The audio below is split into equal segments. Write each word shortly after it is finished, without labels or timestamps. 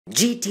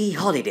GT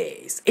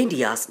Holidays,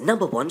 India's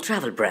 #1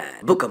 travel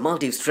brand. Book a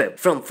Maldives trip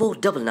from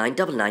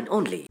 49999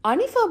 only.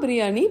 Anifa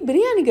Biryani,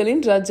 Biryanigalin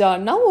Raja,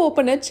 now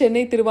open at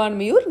Chennai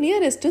Thiruvanmiyur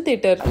nearest to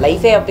theatre.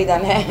 Life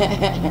அப்படிதானே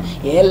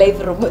ஏ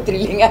life ரொம்ப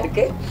த்ரில்லிங்கா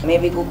இருக்கு.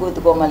 Maybe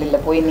குக்கூத்து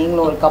கோமாளில போய்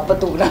நீங்களும் ஒரு கப்ப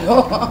தூக்குறானோ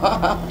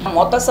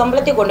மொத்த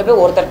சம்பளத்தை கொண்டு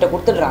போய் ஒருத்தர்ட்ட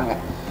கொடுத்துடுறாங்க.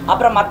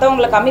 அப்புறம்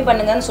மற்றவங்களை கம்மி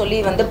பண்ணுங்கன்னு சொல்லி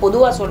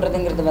பொதுவாக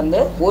சொல்கிறதுங்கிறது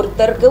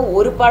ஒருத்தருக்கு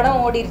ஒரு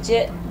படம் ஓடிருச்சு,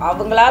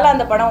 அவங்களால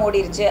அந்த படம்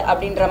ஓடிருச்சு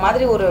அப்படின்ற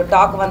மாதிரி ஒரு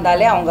டாக்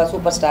வந்தாலே அவங்க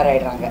சூப்பர் ஸ்டார்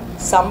ஆகிடுறாங்க.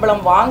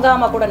 சம்பளம்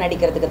வாங்காமல் கூட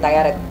நடிக்கிறதுக்கு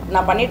தயாராக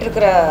நான் பண்ணிகிட்டு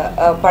இருக்கிற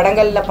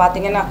படங்களில்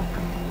பார்த்தீங்கன்னா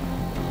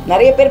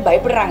நிறைய பேர்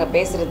பயப்படுறாங்க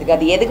பேசுகிறதுக்கு.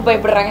 அது எதுக்கு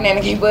பயப்படுறாங்கன்னு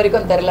எனக்கு இப்போ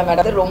வரைக்கும் தெரில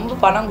மேடம். அது ரொம்ப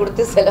பணம்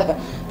கொடுத்து சில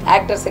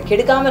ஆக்டர்ஸை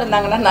கெடுக்காமல்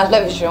இருந்தாங்கன்னா நல்ல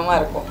விஷயமா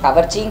இருக்கும்.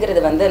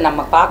 கவர்ச்சிங்கிறது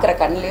நம்ம பார்க்குற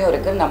கண்ணிலையும்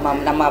இருக்குது,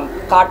 நம்ம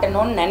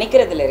காட்டணும்னு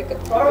நினைக்கிறதுல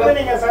இருக்குது.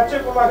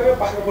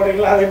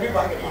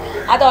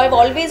 அது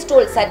ஆல்வேஸ்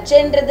டோல்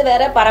சர்ச்சைன்றது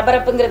வேற,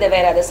 பரபரப்புங்கிறது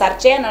வேற. அது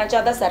சர்ச்சையாக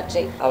நினச்சாதான்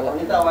சர்ச்சை. அவ்வளோ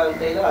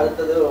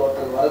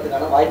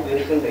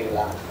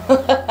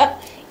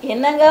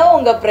என்னங்க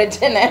உங்க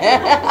பிரச்சனை?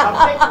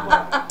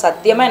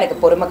 சத்தியமாக எனக்கு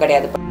பொறுமை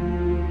கிடையாது.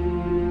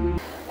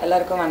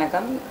 எல்லாருக்கும்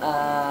வணக்கம்.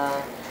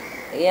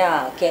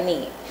 Keni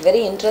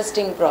very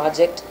interesting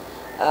project.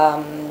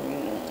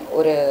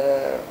 ஒரு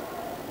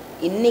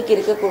இன்னைக்கு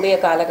இருக்கக்கூடிய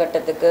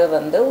காலகட்டத்துக்கு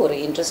ஒரு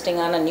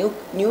இன்ட்ரெஸ்டிங்கான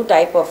new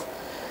type of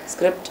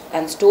script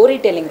and story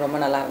telling ரொம்ப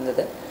நல்லா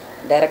இருந்தது.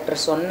 டைரக்டர்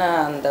சொன்ன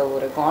அந்த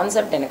ஒரு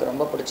கான்செப்ட் எனக்கு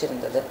ரொம்ப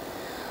பிடிச்சிருந்தது.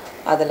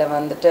 அதில்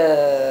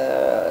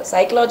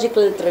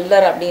சைக்கலாஜிக்கல்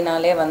த்ரில்லர்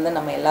அப்படின்னாலே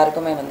நம்ம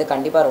எல்லாருக்குமே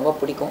கண்டிப்பாக ரொம்ப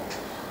பிடிக்கும்.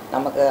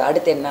 நமக்கு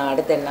அடுத்து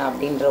என்ன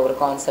அப்படின்ற ஒரு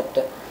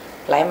கான்செப்ட்,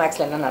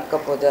 கிளைமேக்ஸில் என்ன நடக்க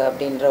போகுது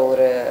அப்படின்ற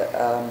ஒரு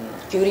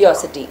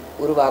க்யூரியாசிட்டி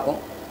உருவாகும்.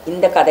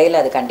 இந்த கதையில்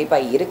அது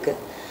கண்டிப்பாக இருக்குது.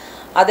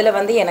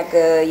 அதில் எனக்கு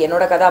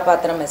என்னோடய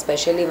கதாபாத்திரம்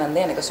எஸ்பெஷலி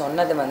எனக்கு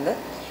சொன்னது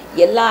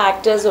எல்லா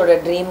ஆக்டர்ஸோட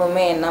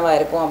ட்ரீமுமே என்னவாக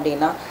இருக்கும்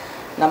அப்படின்னா,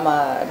 நம்ம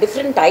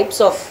டிஃப்ரெண்ட்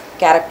டைப்ஸ் ஆஃப்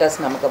கேரக்டர்ஸ்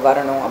நமக்கு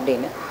வரணும்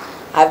அப்படின்னு.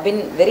 I've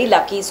been very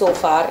lucky so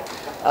for.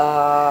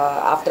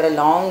 After a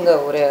long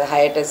ஒரு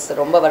ஹயட்டஸ்,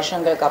 ரொம்ப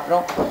வருஷங்களுக்கு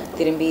அப்புறம்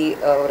திரும்பி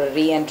ஒரு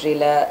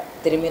ரீஎன்ட்ரியில்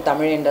திரும்பி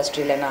தமிழ்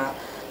இண்டஸ்ட்ரியில் நான்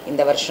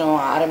இந்த வருஷம்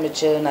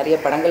ஆரம்பித்து நிறைய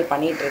படங்கள்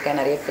பண்ணிகிட்ருக்கேன்.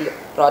 நிறைய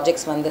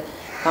ப்ராஜெக்ட்ஸ்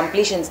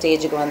கம்ப்ளீஷன்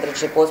ஸ்டேஜுக்கு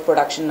வந்துருச்சு. போஸ்ட்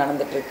ப்ரொடக்ஷன்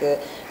நடந்துகிட்ருக்கு,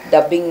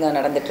 டப்பிங்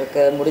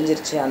நடந்துகிட்ருக்கு,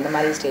 முடிஞ்சிருச்சு அந்த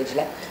மாதிரி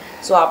ஸ்டேஜில்.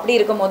 ஸோ அப்படி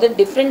இருக்கும்போது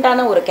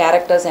டிஃப்ரெண்ட்டான ஒரு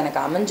கேரக்டர்ஸ்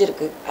எனக்கு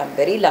அமைஞ்சிருக்கு. I am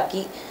very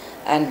lucky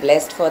and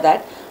blessed for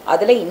that.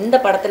 அதில் இந்த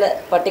படத்தில்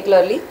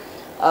பர்டிகுலர்லி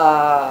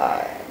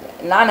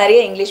நான்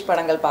நிறைய இங்கிலீஷ்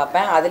படங்கள்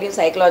பார்ப்பேன். அதுலேயும்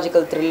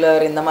சைக்கலாஜிக்கல்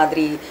த்ரில்லர், இந்த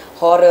மாதிரி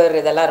ஹாரர்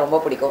இதெல்லாம் ரொம்ப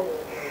பிடிக்கும்.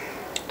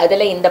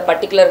 அதில் இந்த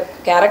பர்டிகுலர்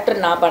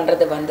கேரக்டர் நான்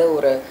பண்ணுறது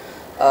ஒரு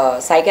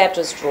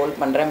சைக்காட்ரிஸ்ட் ரோல்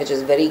பண்ணுறேன், which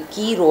is very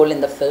key role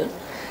in the film.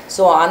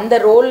 So அந்த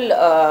ரோல்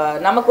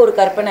நமக்கு ஒரு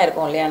கற்பனை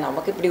இருக்கும் இல்லையா,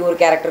 நமக்கு இப்படி ஒரு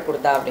கேரக்டர்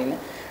கொடுத்தா அப்படின்னு.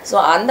 ஸோ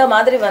அந்த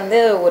மாதிரி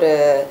ஒரு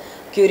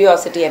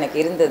க்யூரியாசிட்டி எனக்கு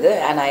இருந்தது.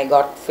 And I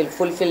got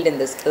fulfilled in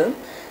this film.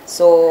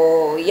 So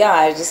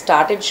I just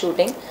started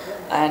shooting.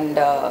 And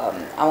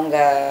அவங்க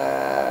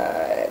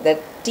த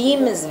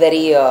டீம் இஸ்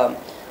வெரி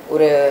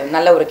ஒரு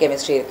நல்ல ஒரு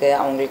கெமிஸ்ட்ரி இருக்குது.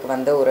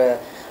 அவங்களுக்கு ஒரு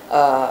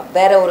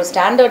வேறு ஒரு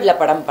ஸ்டாண்டர்டில்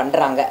படம்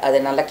பண்ணுறாங்க,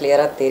 அது நல்லா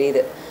கிளியராக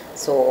தெரியுது.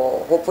 So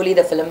hopefully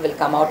the film will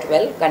come out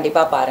well.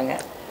 கண்டிப்பாக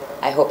பாருங்கள்.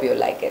 I hope you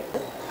like it.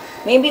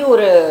 Maybe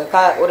ஒரு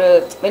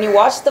when you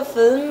watch the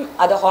film,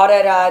 அது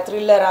ஹாரரா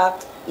த்ரில்லரா,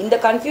 இந்த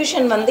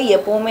கன்ஃபியூஷன்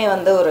எப்போவுமே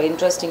ஒரு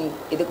இன்ட்ரெஸ்டிங்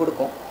இது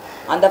கொடுக்கும்.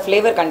 அந்த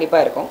ஃப்ளேவர்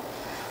கண்டிப்பாக இருக்கும்.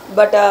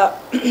 பட்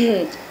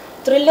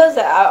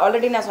த்ரில்லர்ஸ்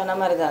ஆல்ரெடி நான் சொன்ன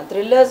மாதிரி தான்.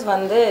 த்ரில்லர்ஸ்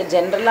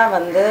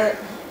ஜென்ரலாக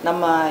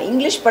நம்ம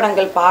இங்கிலீஷ்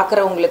படங்கள்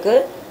பார்க்குறவங்களுக்கு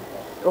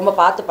ரொம்ப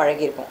பார்த்து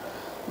பழகியிருக்கும்.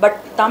 பட்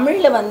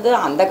தமிழில்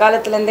அந்த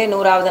காலத்துலேருந்தே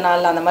 100வது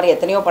நாள் அந்த மாதிரி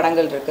எத்தனையோ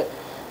படங்கள் இருக்குது.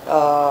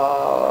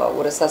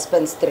 ஒரு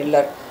சஸ்பென்ஸ்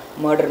த்ரில்லர்,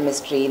 மர்டர்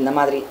மிஸ்ட்ரி, இந்த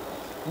மாதிரி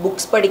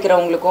புக்ஸ்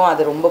படிக்கிறவங்களுக்கும்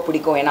அது ரொம்ப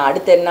பிடிக்கும். ஏன்னா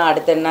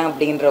அடுத்து என்ன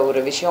அப்படின்ற ஒரு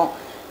விஷயம்.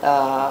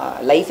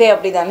 லைஃபே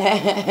அப்படி தானே,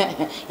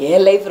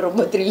 என் லைஃப்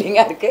ரொம்ப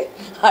த்ரில்லிங்காக இருக்குது,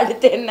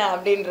 அடுத்து என்ன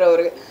அப்படின்ற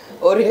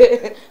ஒரு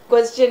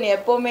கொஸ்டின்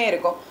எப்போவுமே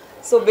இருக்கும்.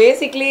 So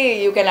basically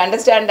you can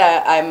understand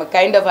I am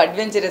kind of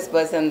adventurous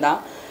person தான்.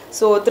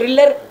 ஸோ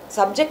த்ரில்லர்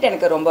சப்ஜெக்ட்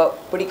எனக்கு ரொம்ப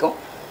பிடிக்கும்.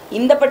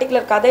 இந்த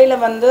பர்டிகுலர் கதையில்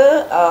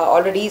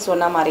ஆல்ரெடி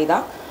சொன்ன மாதிரி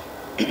தான்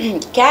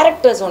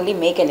characters only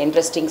make an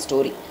interesting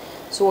story.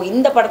 So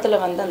இந்த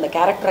படத்தில் அந்த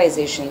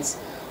கேரக்டரைசேஷன்ஸ்,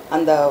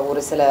 அந்த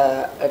ஒரு சில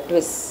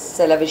ட்விஸ்ட்,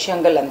 சில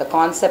விஷயங்கள், அந்த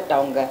கான்செப்ட்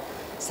அவங்க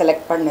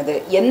செலக்ட் பண்ணது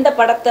எந்த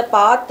படத்தை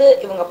பார்த்து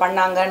இவங்க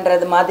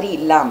பண்ணாங்கன்றது மாதிரி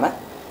இல்லாமல்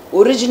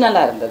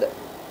ஒரிஜினலாக இருந்தது.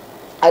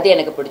 அது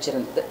எனக்கு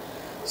பிடிச்சிருந்தது.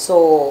 ஸோ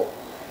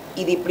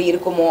இது இப்படி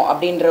இருக்குமோ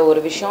அப்படின்ற ஒரு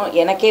விஷயம்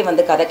எனக்கே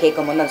கதை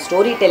கேட்கும்போது அந்த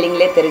ஸ்டோரி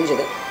டெல்லிங்லேயே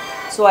தெரிஞ்சுது.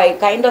 So I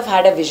kind of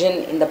had a vision.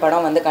 இந்த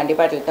படம்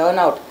கண்டிப்பாக இட் வில் டர்ன்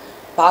அவுட்,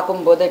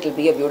 பார்க்கும்போது it will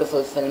be a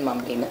beautiful film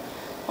அப்படின்னு.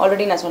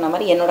 ஆல்ரெடி நான் சொன்ன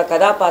மாதிரி என்னோடய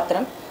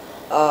கதாபாத்திரம்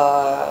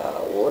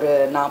ஒரு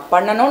நான்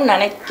பண்ணணும்னு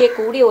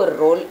நினைக்கக்கூடிய ஒரு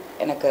ரோல்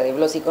எனக்கு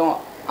இவ்வளோ சீக்கிரம்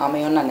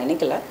அமையும்னு நான்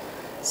நினைக்கல.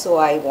 So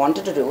I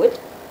wanted to do it.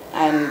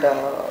 And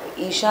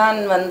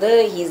Ishaan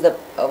he is the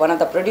one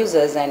of the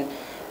producers. And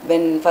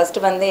when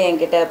first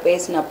என்கிட்ட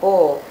பேசினப்போ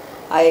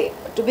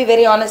to be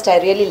very honest, I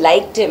really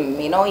liked him.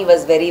 He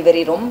was very,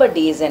 very ரொம்ப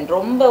decent,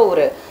 ரொம்ப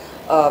ஒரு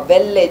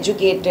well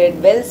educated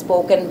well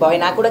spoken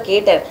பாய். நான் கூட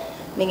கேட்டேன்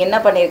நீங்கள் என்ன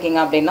பண்ணியிருக்கீங்க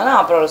அப்படின்னா,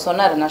 அப்புறம்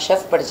சொன்னார் நான்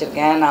ஷெஃப்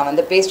படிச்சிருக்கேன், நான்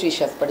வந்து பேஸ்ட்ரி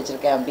ஷெஃப்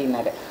படிச்சிருக்கேன்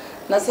அப்படின்னாரு.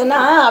 நான்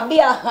சொன்னேன்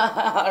அப்படியா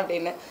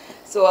அப்படின்னு.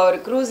 ஸோ அவர்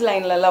க்ரூஸ்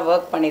லைன்லலாம்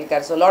ஒர்க்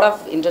பண்ணியிருக்காரு. So lot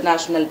of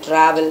international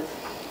travel,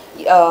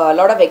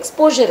 lot of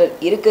exposure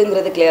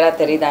இருக்குங்கிறது கிளியராக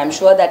தெரியுது. ஐ எம்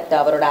ஷுவர் தட்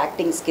அவரோட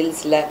ஆக்டிங்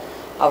ஸ்கில்ஸில்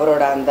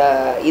அவரோட அந்த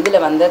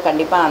இதில் வந்து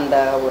கண்டிப்பாக அந்த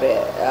ஒரு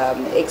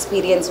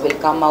experience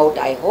will come out,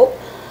 I hope.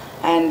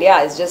 And yeah,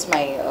 it's just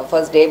my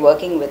first day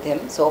working with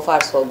him. So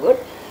for so good.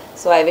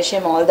 So I wish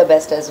him all the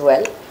best as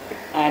well.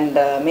 And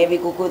maybe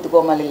குக்கு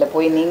கோமாளியில்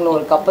போய் நீங்களும்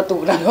ஒரு கப்பை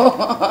தூக்கினாலும்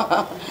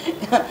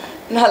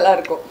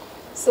நல்லாயிருக்கும்.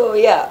 So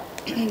yeah,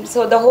 so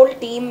the whole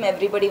team,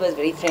 everybody was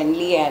very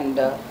friendly.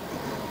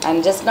 And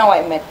just now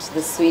I met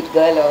this sweet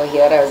girl over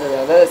here. I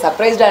was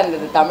surprised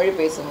இருந்தது தமிழ்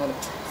பேசும்போது.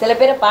 சில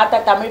பேரை பார்த்தா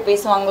தமிழ்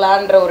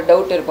பேசுவாங்களான்ற ஒரு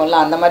டவுட் இருக்கும்ல,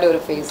 அந்த மாதிரி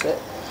ஒரு phase.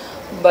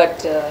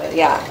 But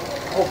yeah,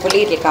 hopefully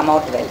it will come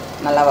out well.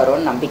 நல்லா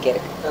வரும்னு நம்பிக்கை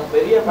இருக்குது.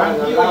 பெரிய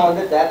படங்கள்லாம்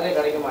வந்து தேட்டரே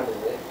கிடைக்க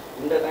மாட்டேங்குது.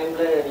 இந்த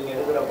டைமில் நீங்கள்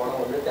எடுக்கிற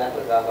படம் வந்து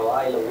தேட்டருக்காகவா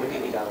இல்லை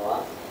ஓடிடிக்காகவா?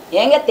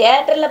 ஏங்க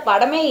தேட்டரில்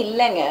படமே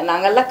இல்லைங்க,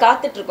 நாங்கள்லாம்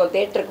காத்துட்ருக்கோம்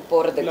தேட்டருக்கு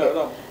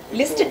போகிறதுக்கு.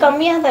 லிஸ்ட்டு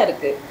கம்மியாக தான்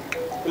இருக்குது.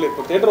 இல்லை,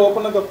 இப்போ தேட்டர்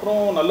ஓப்பனுக்கு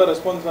அப்புறம் நல்ல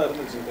ரெஸ்பான்ஸாக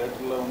இருந்துச்சு.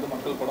 தேட்டரில் வந்து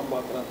மக்கள் படம்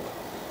பார்க்குறாங்க.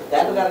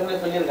 தேட்டருக்காரங்களே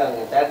சொல்லியிருக்காங்க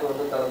தேட்டர்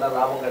வந்து திறந்தால்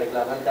லாபம்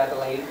கிடைக்கல, அதனால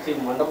தேட்டர்லாம் இடிச்சு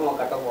மண்டபமாக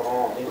கட்ட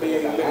போகிறோம்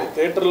அப்படின்னு.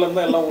 தேட்டர்ல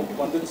இருந்தால் எல்லாம்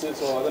வந்துச்சு.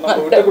 ஸோ அதை நம்ம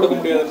விட்டு கொடுக்க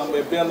முடியாது. நம்ம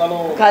எப்படியா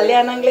இருந்தாலும்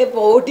கல்யாணங்களே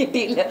இப்போ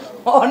ஓடிடியில்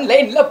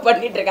ஆன்லைனில்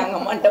பண்ணிட்டு இருக்காங்க,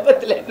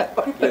 மண்டபத்தில் என்ன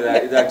பண்ணுறது.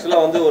 இது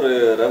ஆக்சுவலாக வந்து ஒரு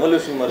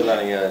ரெவல்யூஷன் மாதிரி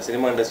தான். நீங்கள்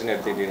சினிமா இண்டஸ்ட்ரின்னு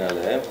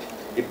எடுத்துக்கிட்டீங்கனாலே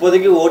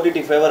இப்போதைக்கு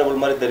ஓடிடி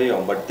ஃபேவரபிள் மாதிரி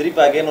தெரியும். பட்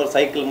திருப்பி அகைன் ஒரு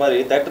சைக்கிள் மாதிரி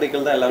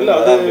தேட்டரிக்கல் தான் எல்லாரும்.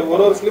 அது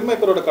ஒரு ஃபிலிம்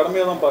மேக்கரோட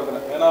கடமையாக தான்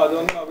பார்க்குறேன். ஏன்னா அது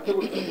வந்து நான் விட்டு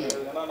கொடுக்க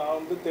முடியாது. ஏன்னா நான்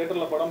வந்து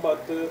தேட்டரில் படம்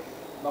பார்த்து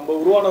நம்ம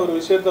உருவான ஒரு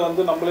விஷயத்த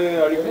வந்து நம்மளே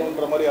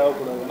அழிக்கணுன்ற மாதிரி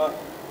ஆகக்கூடாது. ஏன்னா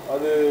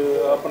அது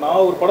அப்போ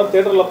நான் ஒரு படம்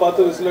தேட்டரில்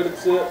பார்த்து விசில்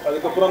அடிச்சு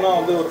அதுக்கப்புறம் தான்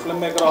வந்து ஒரு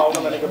ஃபிலிம் மேக்கராக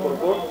ஆகணும்னு நினைக்க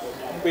போகிறப்போ,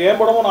 இப்போ என்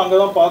படமும் நான் அங்கே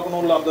தான்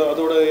பார்க்கணும். இல்லை அந்த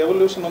அதோட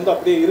எவல்யூஷன் வந்து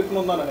அப்படியே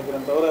இருக்கணும்னு தான்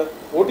நினைக்கிறேன். தவிர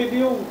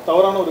ஓடிடியும்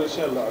தவறான ஒரு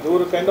விஷயம் இல்லை, அது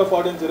ஒரு கைண்ட் ஆஃப்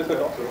ஆடியன்ஸ்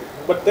இருக்கட்டும்.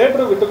 பட்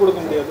தேட்டரை விட்டு கொடுக்க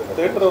முடியாது.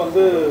 தேட்டரை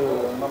வந்து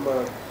நம்ம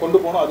கொண்டு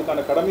போகணும்,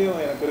 அதுக்கான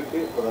கடமையும் எனக்கு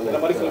இருக்குது. இந்த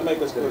மாதிரி ஃபிலிம்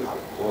மேக்கர்ஸ்க்கு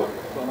இருக்குது.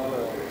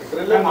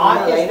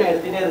 அதனால்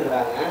எடுத்துகிட்டே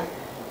இருக்கிறாங்க.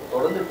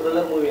 தொடர்ந்து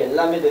த்ரில்லர் மூவி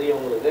எல்லாமே தெரியும்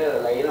உங்களுக்கு,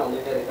 லைனாக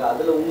வந்துகிட்டே இருக்குது.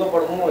 அதில் உங்கள்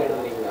படமும்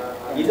எடுக்கிறீங்க.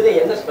 இதில்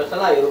என்ன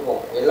ஸ்பெஷலாக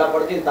இருக்கும் எல்லா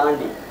படத்தையும்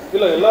தாண்டி?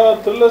 இல்லை, எல்லா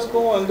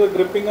த்ரில்லர்ஸ்க்கும் வந்து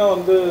கிரிப்பிங்காக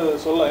வந்து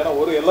சொல்லலாம்.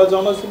 ஏன்னா எல்லா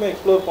ஜானர்ஸுமே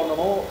எக்ஸ்ப்ளோர்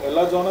பண்ணணும்.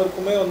 எல்லா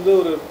ஜானருக்குமே வந்து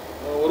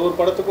ஒரு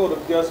படத்துக்கும் ஒரு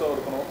வித்தியாசம்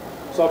இருக்கணும்.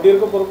 ஸோ அப்படி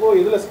இருக்க போகிறப்போ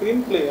இதில்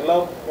ஸ்க்ரீன் பிளே, எல்லா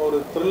ஒரு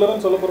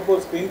த்ரில்லர்னு சொல்ல போகிறப்போ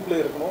ஒரு ஸ்க்ரீன் பிளே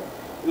இருக்கணும்.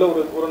 இல்லை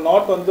ஒரு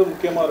நாட் வந்து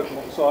முக்கியமாக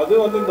இருக்கணும். ஸோ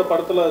அது வந்து இந்த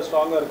படத்தில்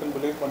ஸ்ட்ராங்காக இருக்குன்னு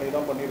பிலீவ் பண்ணி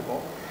தான்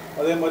பண்ணியிருக்கோம்.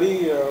 அதே மாதிரி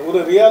ஒரு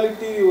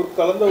ரியாலிட்டி ஒரு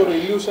கலந்த ஒரு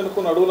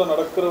இல்யூஷனுக்கும் நடுவில்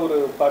நடக்கிற ஒரு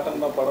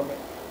பேட்டர்ன் தான் படமே.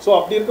 ஸோ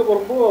அப்படி இருக்க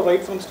போகிறப்போ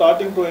right from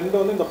starting to end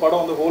வந்து இந்த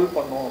படம் வந்து ஹோல்ட்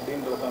பண்ணும்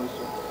அப்படின்றது தான்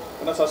விஷயம்.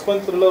 ஏன்னா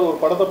சஸ்பென்ஸ் த்ரில்லர் ஒரு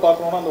படத்தை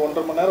பார்க்கணுன்னா அந்த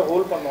 1.5 மணி நேரம்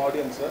ஹோல்ட் பண்ணும்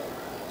ஆடியன்ஸை.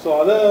 ஸோ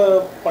அதை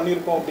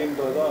பண்ணியிருக்கோம்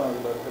அப்படின்றது தான்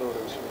அதில் இருக்கிற ஒரு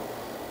விஷயம்.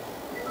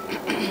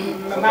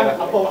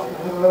 அப்போ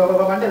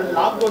வந்து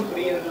லாக்டவுன்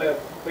பீரியட்ல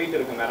போயிட்டு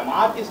இருக்கு மேடம்.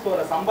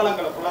 ஆர்டிஸ்டோட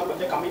சம்பளங்களை ஃபுல்லாக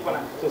கொஞ்சம் கம்மி பண்ண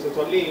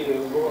சொல்லி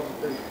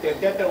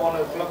தியேட்டர்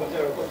ஓனர் ஃபுல்லாக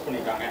கொஞ்சம் ரெக்வஸ்ட்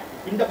பண்ணியிருக்காங்க.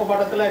 இந்த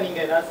படத்தில்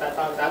நீங்கள்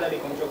ஏதாவது சேலரி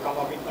கொஞ்சம்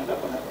கம்மி பண்ணுற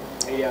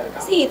ஐடியா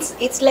இருக்கா?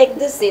 It's like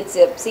this.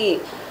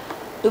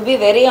 To be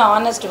very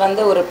honest,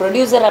 வந்து ஒரு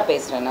ப்ரொடியூசராக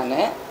பேசுகிறேன் நான்.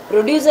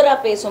 ப்ரொடியூசராக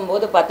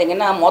பேசும்போது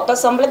பார்த்தீங்கன்னா மொத்த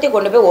சம்பளத்தையும்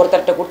கொண்டு போய்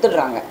ஒருத்தர்கிட்ட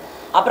கொடுத்துட்றாங்க.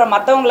 அப்புறம்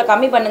மற்றவங்களை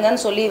கம்மி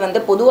பண்ணுங்கன்னு சொல்லி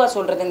வந்து பொதுவாக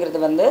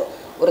சொல்கிறதுங்கிறது வந்து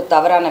ஒரு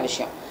தவறான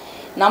விஷயம்.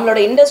 நம்மளோட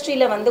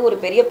இண்டஸ்ட்ரியில் வந்து ஒரு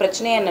பெரிய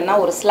பிரச்சனை என்னென்னா,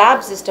 ஒரு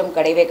ஸ்லாப் சிஸ்டம்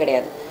கிடையவே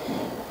கிடையாது.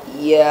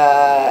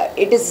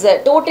 It is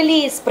totally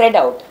spread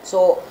out. So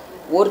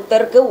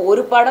ஒருத்தருக்கு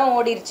ஒரு படம்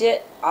ஓடிருச்சு,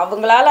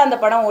 அவங்களால அந்த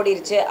படம்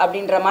ஓடிருச்சு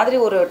அப்படின்ற மாதிரி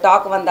ஒரு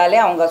டாக் வந்தாலே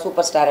அவங்க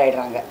சூப்பர் ஸ்டார்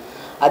ஆகிடுறாங்க.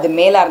 அது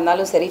மேலாக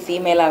இருந்தாலும் சரி,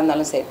 ஃபீமேலாக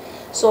இருந்தாலும் சரி.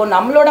 ஸோ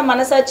நம்மளோட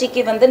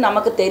மனசாட்சிக்கு வந்து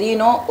நமக்கு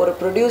தெரியணும், ஒரு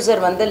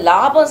ப்ரொடியூசர் வந்து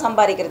லாபம்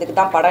சம்பாதிக்கிறதுக்கு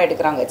தான் படம்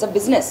எடுக்கிறாங்க. It's a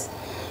business.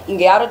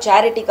 இங்கே யாரும்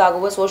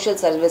சேரிட்டிக்காகவோ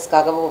சோஷியல்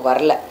சர்வீஸ்க்காகவோ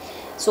வரல.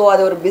 ஸோ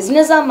அது ஒரு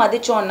பிஸ்னஸாக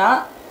மதித்தோன்னா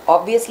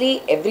ஆப்வியஸ்லி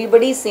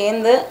எவ்ரிபடி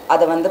சேர்ந்து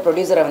அதை வந்து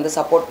ப்ரொடியூசரை வந்து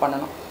சப்போர்ட்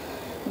பண்ணணும்.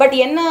 பட்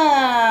என்ன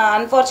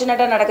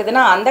அன்ஃபார்ச்சுனேட்டாக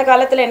நடக்குதுன்னா, அந்த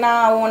காலத்தில் என்ன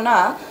ஆகும்னா,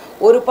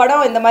 ஒரு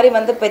படம் இந்த மாதிரி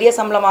வந்து பெரிய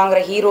சம்பளம்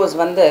வாங்குகிற ஹீரோஸ்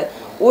வந்து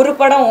ஒரு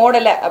படம்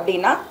ஓடலை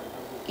அப்படின்னா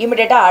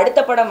இமிடியேட்டாக அடுத்த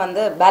படம்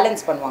வந்து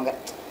பேலன்ஸ் பண்ணுவாங்க.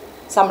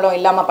 சம்பளம்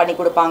இல்லாமல் பண்ணி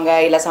கொடுப்பாங்க,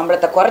 இல்லை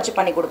சம்பளத்தை குறைச்சி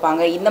பண்ணி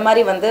கொடுப்பாங்க. இந்த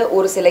மாதிரி வந்து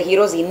ஒரு சில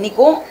ஹீரோஸ்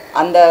இன்றைக்கும்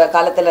அந்த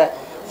காலத்தில்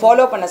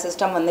ஃபாலோ பண்ண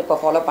சிஸ்டம் வந்து இப்போ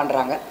ஃபாலோ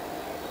பண்ணுறாங்க.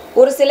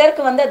 ஒரு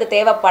சிலருக்கு வந்து அது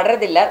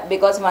தேவைப்படுறதில்லை.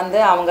 பிகாஸ் வந்து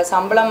அவங்க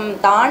சம்பளம்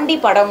தாண்டி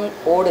படம்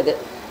ஓடுது.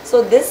 So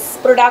this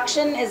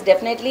production is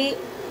definitely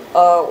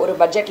ஒரு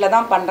பட்ஜெட்டில்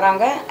தான்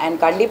பண்ணுறாங்க. அண்ட்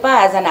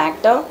கண்டிப்பாக ஆஸ் அன்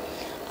ஆக்டர்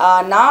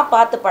நான்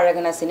பார்த்து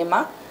பழகின சினிமா,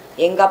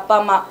 எங்கள் அப்பா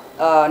அம்மா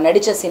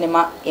நடித்த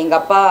சினிமா, எங்கள்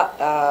அப்பா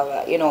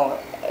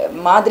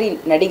மாதிரி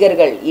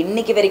நடிகர்கள்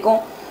இன்றைக்கி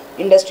வரைக்கும்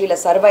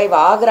இண்டஸ்ட்ரியில் சர்வைவ்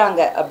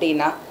ஆகுறாங்க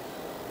அப்படின்னா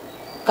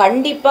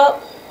கண்டிப்பாக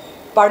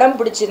படம்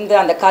பிடிச்சிருந்து,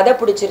 அந்த கதை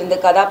பிடிச்சிருந்து,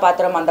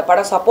 கதாபாத்திரம் அந்த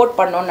படம் சப்போர்ட்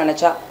பண்ணணும்னு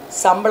நினச்சா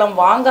சம்பளம்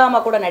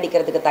வாங்காமல் கூட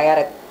நடிக்கிறதுக்கு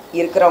தயாராக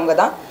இருக்கிறவங்க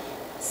தான்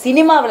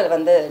சினிமாவில்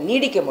வந்து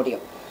நீடிக்க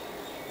முடியும்.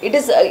 It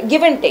is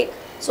give and take.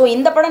 So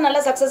இந்த படம் நல்ல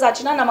சக்ஸஸ்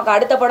ஆச்சுன்னா நமக்கு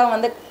அடுத்த படம்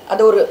வந்து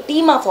அது ஒரு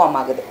டீமாக ஃபார்ம்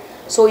ஆகுது.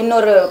 ஸோ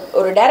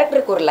ஒரு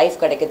டேரக்டருக்கு ஒரு லைஃப்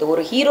கிடைக்குது,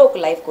 ஒரு ஹீரோக்கு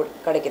லைஃப்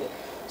கிடைக்குது.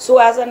 ஸோ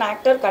ஆஸ் அன்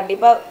ஆக்டர்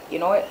கண்டிப்பாக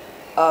யூனோ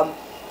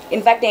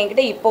இன்ஃபேக்ட்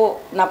என்கிட்ட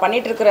இப்போது நான்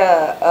பண்ணிகிட்ருக்கிற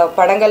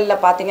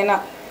படங்களில் பார்த்தீங்கன்னா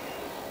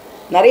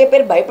நிறைய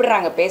பேர்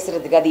பயப்படுறாங்க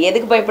பேசுகிறதுக்கு. அது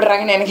எதுக்கு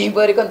பயப்படுறாங்கன்னு எனக்கு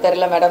இப்போ வரைக்கும்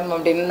தெரில மேடம்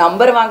அப்படின்னு.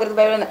 நம்பர் வாங்குறது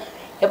பயப்பட,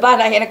 எப்பா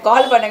நான் எனக்கு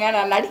கால் பண்ணுங்கள்,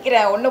 நான்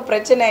நடிக்கிறேன், ஒன்றும்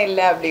பிரச்சனை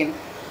இல்லை அப்படின்னு.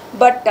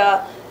 பட்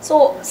ஸோ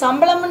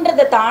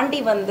சம்பளம்ன்றதை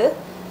தாண்டி வந்து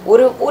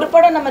ஒரு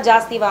படம் நம்ம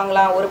ஜாஸ்தி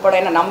வாங்கலாம், ஒரு படம்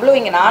என்ன நம்மளும்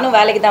இங்கே நானும்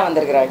வேலைக்கு தான்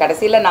வந்திருக்கிறேன்,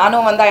 கடைசியில்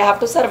நானும் வந்து I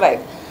have to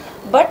survive.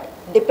 But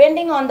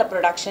depending on the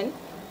production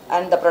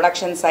and the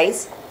production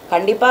size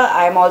கண்டிப்பாக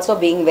I am also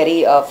being very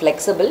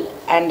flexible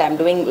and I am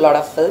doing lot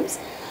of films.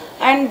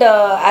 And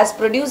as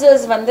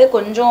producers வந்து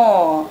கொஞ்சம்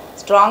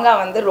ஸ்ட்ராங்காக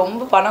வந்து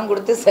ரொம்ப பணம்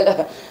கொடுத்து சில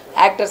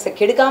ஆக்டர்ஸை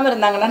கெடுக்காமல்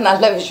இருந்தாங்கன்னா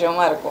நல்ல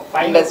விஷயமா இருக்கும்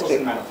இண்டஸ்ட்ரி.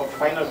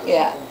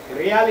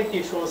 ரியாலிட்டி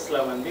ஷோஸில்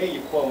வந்து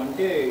இப்போ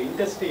வந்து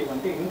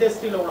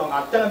இண்டஸ்ட்ரியில் உள்ளவங்க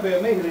அத்தனை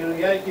பேருமே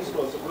ரியாலிட்டி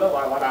ஷோஸுக்குள்ளே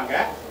வராங்க,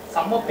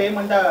 செம்ம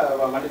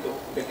பேமெண்ட்டாக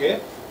வந்துட்டு.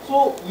 ஸோ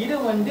இது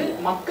வந்து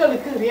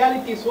மக்களுக்கு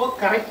ரியாலிட்டி ஷோ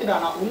கரெக்ட்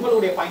தானா?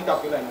 உங்களுடைய பாயிண்ட்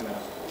ஆஃப் வியூவில் என்ன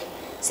மேடம்?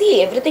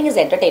 எவ்ரிதிங்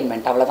இஸ்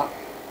என்டர்டெயின்மெண்ட், அவ்வளோதான்.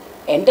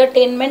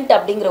 என்டர்டெயின்மெண்ட்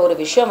அப்படிங்கிற ஒரு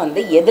விஷயம்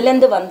வந்து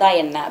எதுலேருந்து வந்தால்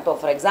என்ன? இப்போ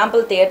for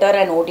example theatre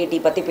and OTT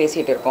பற்றி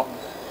பேசிகிட்டு இருக்கோம்.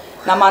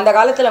 நம்ம அந்த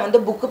காலத்தில் வந்து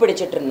புக்கு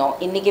படிச்சுட்டு இருந்தோம்,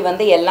 இன்றைக்கி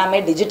வந்து எல்லாமே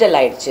டிஜிட்டல்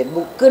ஆகிடுச்சு.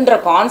 புக்குன்ற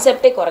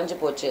கான்செப்டே குறைஞ்சி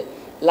போச்சு.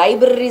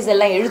 லைப்ரரிஸ்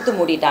எல்லாம் இழுத்து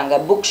மூடிட்டாங்க,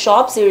 புக்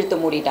ஷாப்ஸ் இழுத்து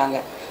மூடிட்டாங்க.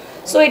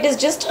 ஸோ இட் இஸ்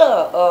ஜஸ்ட்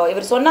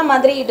இவர் சொன்ன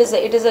மாதிரி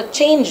it is a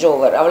change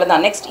over,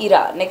 அவ்வளோதான். நெக்ஸ்ட்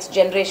ஈரா, நெக்ஸ்ட்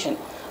ஜென்ரேஷன்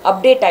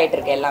அப்டேட் ஆகிட்டு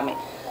இருக்கு எல்லாமே.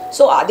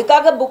 ஸோ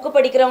அதுக்காக புக்கு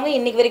படிக்கிறவங்க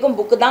இன்றைக்கி வரைக்கும்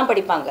புக்கு தான்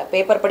படிப்பாங்க,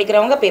 பேப்பர்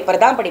படிக்கிறவங்க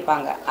பேப்பர் தான்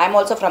படிப்பாங்க. I am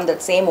also from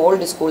that same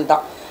old school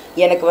தான்.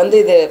 எனக்கு வந்து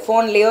இது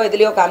ஃபோன்லேயோ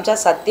இதுலேயோ காமிச்சா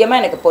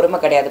சத்தியமாக எனக்கு பொறுமை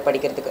கிடையாது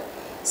படிக்கிறதுக்கு.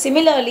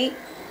 சிமிலர்லி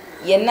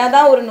என்ன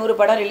தான் ஒரு 100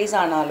 படம் ரிலீஸ்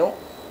ஆனாலும்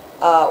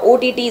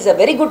OTT is a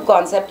very good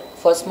concept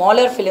for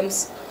smaller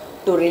films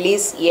to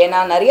release. ஏன்னா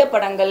நிறைய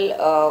படங்கள்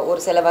ஒரு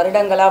சில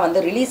வருடங்களாக வந்து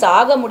ரிலீஸ்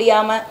ஆக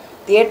முடியாமல்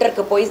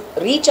தியேட்டருக்கு போய்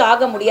ரீச்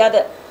ஆக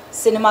முடியாத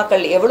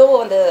சினிமாக்கள் எவ்வளோ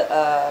வந்து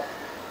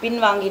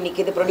பின்வாங்கி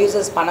நிற்கிது,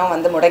 ப்ரொடியூசர்ஸ் பணம்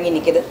வந்து முடங்கி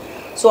நிற்கிது.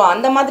 ஸோ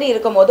அந்த மாதிரி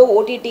இருக்கும் போது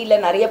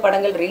ஓடிடியில் நிறைய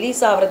படங்கள்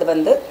ரிலீஸ் ஆகிறது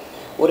வந்து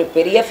ஒரு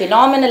பெரிய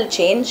ஃபினாமினல்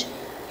சேஞ்ச்.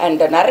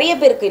 அண்ட் நிறைய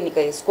பேருக்கு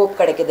இன்றைக்கி ஸ்கோப்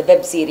கிடைக்கிது,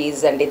 வெப்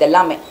சீரிஸ் அண்ட்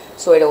இதெல்லாமே.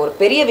 ஸோ இது ஒரு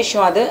பெரிய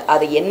விஷயம்.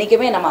 அது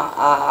என்றைக்குமே நம்ம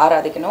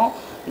ஆராதிக்கணும்,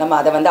 நம்ம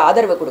அதை வந்து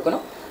ஆதரவு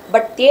கொடுக்கணும்.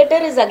 But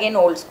theatre is again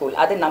old school.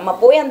 அது நம்ம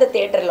போய் அந்த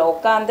தியேட்டரில்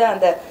உட்காந்து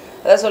அந்த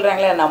அதாவது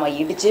சொல்கிறாங்களே, நம்ம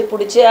இடித்து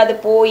பிடிச்சி அது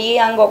போய்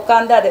அங்கே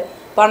உட்காந்து அது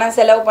பணம்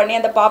செலவு பண்ணி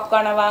அந்த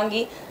பாப்கார்னை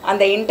வாங்கி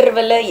அந்த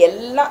இன்டர்வெல்ல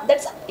எல்லாம்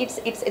இட்ஸ்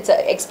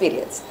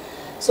எக்ஸ்பீரியன்ஸ்.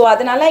 ஸோ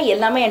அதனால்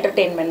எல்லாமே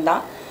என்டர்டெயின்மெண்ட்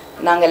தான்.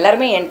 நாங்கள்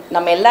எல்லாருமே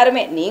நம்ம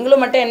எல்லாருமே,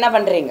 நீங்களும் மட்டும் என்ன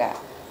பண்ணுறீங்க,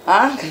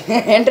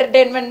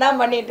 என்டர்டெயின்மெண்ட் தான்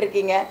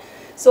பண்ணிகிட்ருக்கீங்க.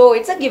 So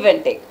it's a give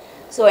and take.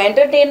 So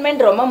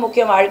entertainment ரொம்ப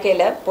முக்கியம்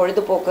வாழ்க்கையில்,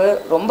 பொழுதுபோக்கு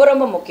ரொம்ப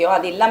ரொம்ப முக்கியம்.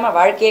 அது இல்லாமல்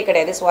வாழ்க்கையே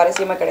கிடையாது,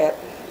 சுவாரஸ்யமாக கிடையாது.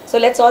 So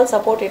let's all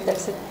support it.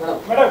 That's it.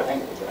 Madam,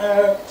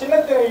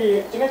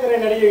 சின்னத்திரை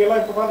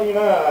நடிகைகள்லாம் இப்போ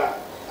பார்த்தீங்கன்னா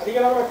அதிக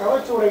அளவில்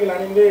கவர்ச்சி உடைகள்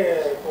அணிந்து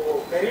இப்போ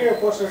பெரிய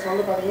போஸ்டர்ஸ்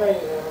வந்து பார்த்தீங்கன்னா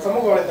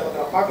சமூக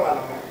வலைத்தளத்தில் பார்க்கலாம்,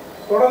 நம்ம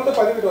தொடர்ந்து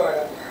பதிவிட்டு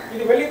வராங்க.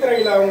 இது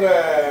வெள்ளித்திரையில் அவங்க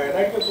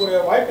நடிக்கக்கூடிய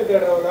வாய்ப்பு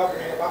தேடுறதா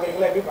அப்படின்னு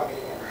பார்க்குறீங்களா? எப்படி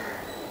பார்க்குறீங்க?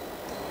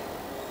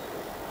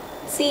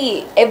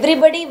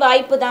 எவ்ரிபடி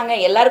வாய்ப்பு தாங்க,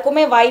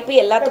 எல்லாருக்குமே வாய்ப்பு,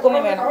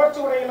 எல்லாத்துக்குமே வேணும்.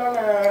 கவர்ச்சி உடைகளான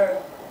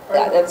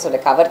அதாவது சொல்ல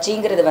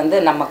கவர்ச்சிங்கிறது வந்து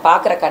நம்ம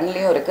பார்க்குற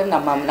கண்ணிலையும் இருக்குது,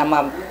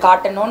 நம்ம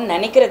காட்டணும்னு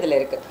நினைக்கிறதுல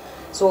இருக்குது.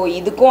 ஸோ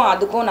இதுக்கும்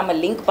அதுக்கும் நம்ம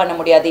லிங்க் பண்ண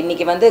முடியாது.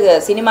 இன்றைக்கி வந்து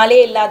சினிமாலே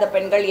இல்லாத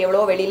பெண்கள்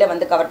எவ்வளோ வெளியில்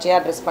வந்து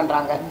கவர்ச்சியாக ட்ரெஸ்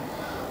பண்ணுறாங்க,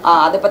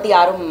 அதை பற்றி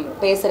யாரும்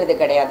பேசுகிறது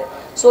கிடையாது.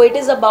 So it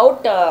is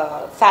about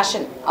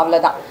fashion,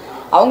 அவ்வளோதான்.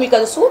 அவங்களுக்கு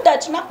அது சூட்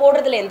ஆச்சுன்னா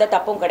போடுறதுல எந்த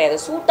தப்பும் கிடையாது.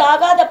 சூட்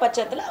ஆகாத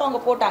பட்சத்தில் அவங்க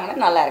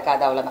போட்டாங்கன்னா நல்லா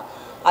இருக்காது, அவ்வளோதான்.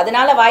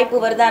 அதனால் வாய்ப்பு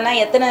வருதானா?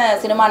 எத்தனை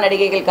சினிமா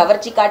நடிகைகள்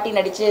கவர்ச்சி காட்டி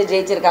நடித்து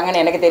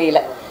ஜெயிச்சிருக்காங்கன்னு எனக்கு தெரியல,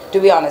 டு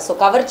பி ஆனஸ்ட். ஸோ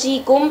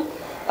கவர்ச்சிக்கும்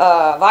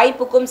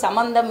வாய்ப்புக்கும்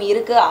சம்மந்தம்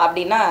இருக்குது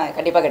அப்படின்னா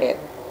கண்டிப்பாக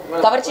கிடையாது.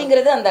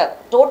 கவர்ச்சிங்கிறது அந்த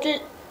டோட்டல்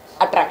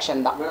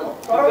அட்ராக்ஷன் தான்.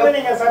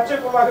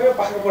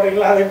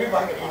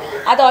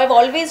 அது ஐ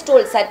ஆல்வேஸ்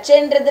டோல்,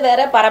 சர்ச்சைன்றது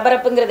வேற,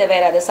 பரபரப்புங்கிறது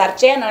வேற. அது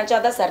சர்ச்சையா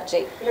நினைச்சாதான்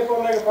சர்ச்சை.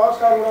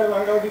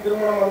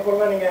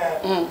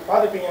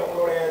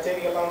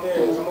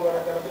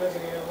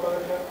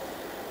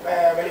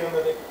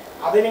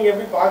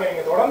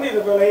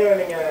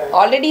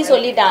 ஆல்ரெடி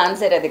சொல்லிட்டேன்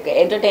ஆன்சர் அதுக்கு.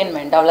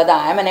 என்டர்டெயின்மெண்ட்,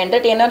 அவ்வளவுதான். ஐ அம் an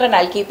entertainer and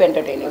I'll keep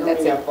entertaining.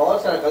 That's it.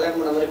 Power star கல்யாணம்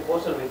பண்ண மாதிரி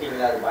போஸ்டர்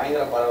வெட்டிங்களா, அது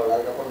பயங்கர பரவல.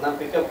 அதுக்கு அப்புறம் தான்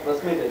பிக்கப்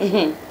பிரஸ் மீட்.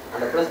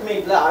 அந்த பிரஸ்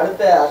மீட்ல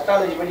அடுத்த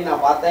அஸ்ட்ராலஜி படி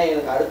நான் பார்த்தேன்,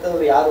 எனக்கு அடுத்த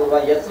ஒரு யார் வருவா,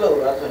 எஸ்ல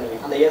வருவா சொன்னீங்க.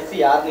 அந்த எஸ்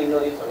யாருன்னு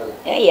இன்னொரு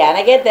சொல்லல,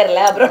 எனக்கே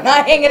தெரியல. அப்புறம்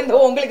நான் எங்க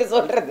இருந்து உங்களுக்கு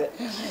சொல்றது?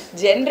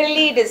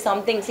 Generally it is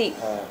something. C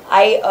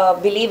I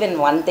believe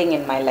in one thing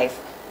in my life.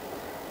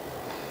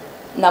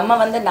 நம்ம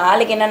வந்து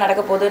நாளைக்கு என்ன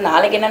நடக்க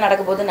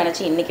போகுதுன்னு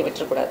நினச்சி இன்றைக்கி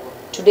விட்டுறக்கூடாது.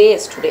 Today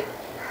is today.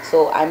 So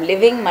I am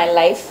living my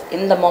life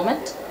in the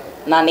moment.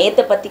 நான்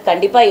நேற்றை பற்றி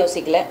கண்டிப்பாக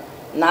யோசிக்கல,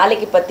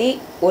 நாளைக்கு பற்றி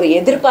ஒரு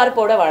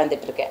எதிர்பார்ப்போடு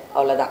வாழ்ந்துட்டுருக்கேன்,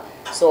 அவ்வளோதான்.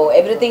 So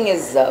every thing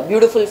is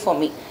beautiful for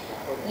me.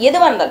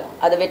 எதுவாக இருந்தாலும்,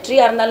 அது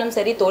வெற்றியாக இருந்தாலும்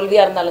சரி,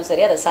 தோல்வியாக இருந்தாலும்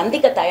சரி, அதை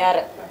சந்திக்க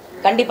தயார்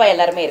கண்டிப்பாக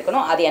எல்லாருமே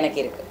இருக்கணும். அது எனக்கு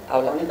இருக்குது.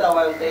 அவ்வளோ. வனிதா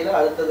வாழ்க்கையில்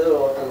அடுத்தது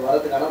ஒருத்தர்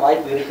வரதுக்கான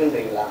வாய்ப்பு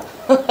இருக்குன்றீங்களா?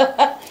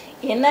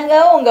 என்னங்க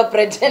உங்க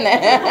பிரச்சனை?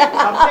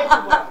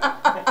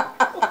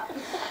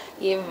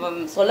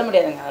 சொல்ல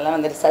முடியாதுங்க, அதெல்லாம்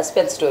வந்து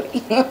suspense story.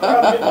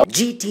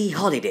 GT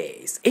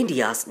Holidays,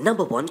 India's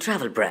 #1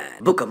 travel brand.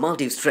 Book a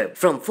Maldives trip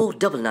from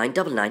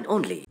 49999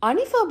 only.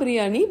 Hanifa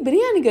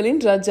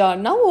பிரியாணிகளின் Raja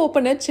now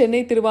open at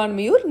Chennai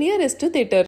Thiruvanmiyur nearest to theatre.